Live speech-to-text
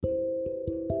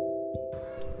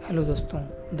Hello दोस्तों,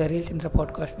 the real Chandra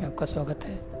podcast में आपका स्वागत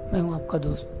है। मैं हूं आपका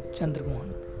दोस्त चंद्र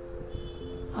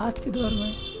मोहन। आज के दौर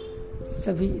में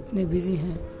सभी इतने बिजी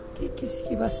हैं कि किसी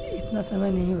के पास इतना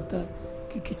समय नहीं होता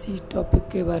कि किसी टॉपिक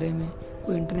के बारे में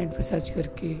वो इंटरनेट पर सर्च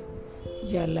करके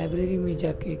या लाइब्रेरी में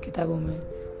जाके किताबों में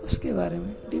उसके बारे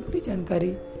में डीपली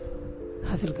जानकारी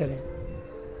हासिल करें।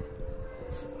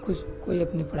 कोई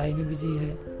अपनी पढ़ाई में बिजी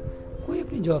है, कोई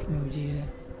अपनी जॉब में बिजी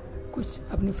है, कुछ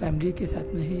अपनी फैमिली के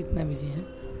साथ में ही इतना बिजी हैं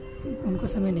उनको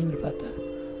समय नहीं मिल पाता।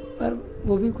 पर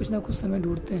वो भी कुछ ना कुछ समय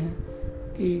ढूंढते हैं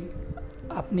कि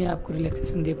अपने आप को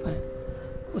रिलैक्सेशन दे पाएँ।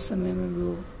 उस समय में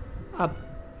वो आप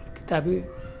किताबी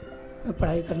में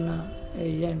पढ़ाई करना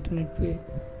या इंटरनेट पे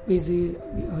बिजी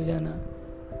हो जाना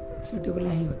सूटेबल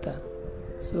नहीं होता।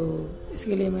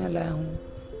 इसके लिए मैं लाया हूँ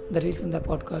द रियल चंद्रा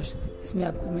पॉडकास्ट। इसमें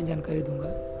आपको मैं जानकारी दूंगा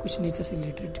कुछ नेचर से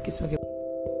रिलेटेड किस्सों के